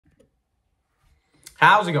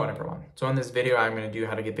How's it going, everyone? So in this video, I'm going to do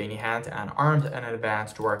how to get veiny hands and arms in an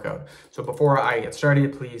advanced workout. So before I get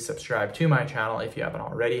started, please subscribe to my channel if you haven't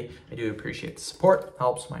already. I do appreciate the support.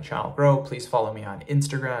 Helps my channel grow. Please follow me on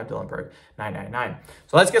Instagram, Dylanberg999.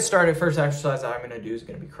 So let's get started. First exercise I'm going to do is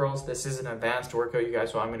going to be curls. This is an advanced workout, you guys,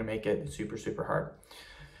 so I'm going to make it super hard.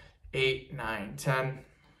 8, 9, 10.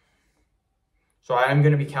 So I am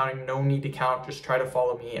going to be counting, no need to count, just try to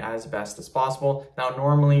follow me as best as possible. Now,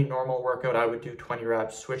 normal workout, I would do 20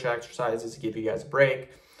 reps, switch exercises to give you guys a break.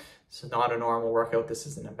 This is not a normal workout, this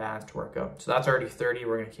is an advanced workout. So that's already 30,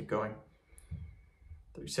 we're going to keep going.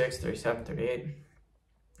 36, 37, 38,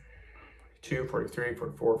 42, 43,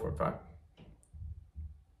 44, 45.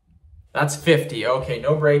 That's 50, okay,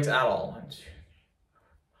 no breaks at all.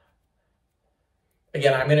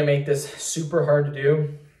 Again, I'm going to make this super hard to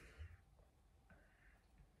do.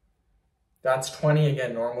 That's 20.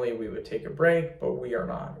 Again, normally we would take a break, but we are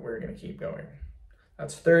not. We're going to keep going.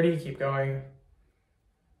 That's 30. Keep going.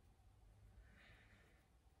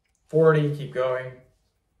 40. Keep going.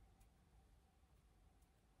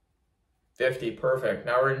 50. Perfect.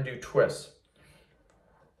 Now we're going to do twists.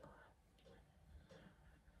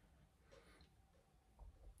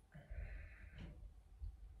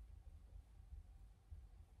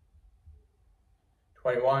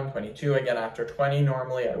 $21, $22. Again, after 20,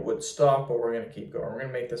 normally I would stop, but we're going to keep going. We're going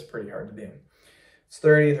to make this pretty hard to do. It's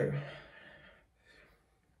 30, 30.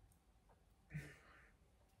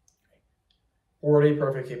 40,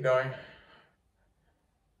 perfect, keep going.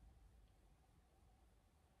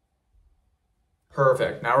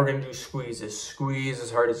 Perfect. Now we're going to do squeezes. Squeeze as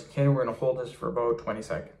hard as you can. We're going to hold this for about 20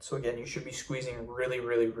 seconds. So again, you should be squeezing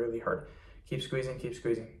really hard. Keep squeezing, keep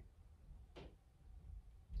squeezing.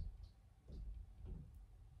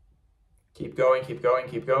 Keep going, keep going,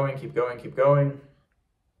 keep going, keep going, keep going.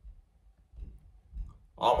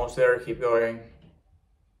 Almost there, keep going.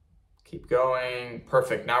 Keep going.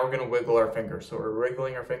 Perfect. Now we're going to wiggle our fingers. So we're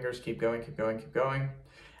wiggling our fingers. Keep going, keep going, keep going.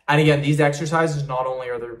 And again, these exercises, not only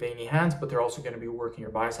are there veiny hands, but they're also going to be working your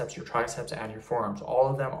biceps, your triceps, and your forearms. All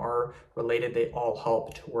of them are related. They all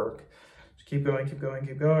help to work. So keep going, keep going,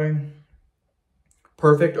 keep going.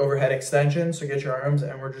 Perfect. Overhead extension. So get your arms,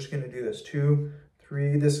 and we're just going to do this. 2,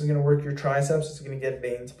 3. This is going to work your triceps. It's going to get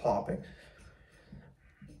veins popping.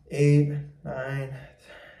 8, 9.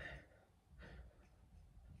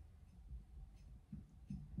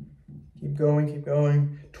 Keep going, keep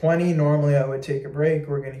going. 20, normally I would take a break.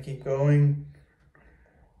 We're going to keep going.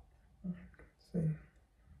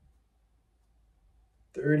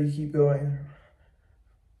 30, keep going.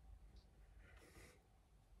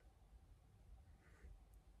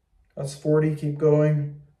 That's 40, keep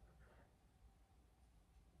going.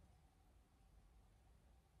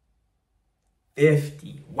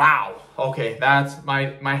 50. Wow. Okay, that's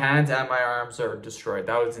my hands and my arms are destroyed.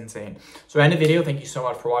 That was insane. So end the video. Thank you so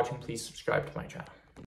much for watching. Please subscribe to my channel.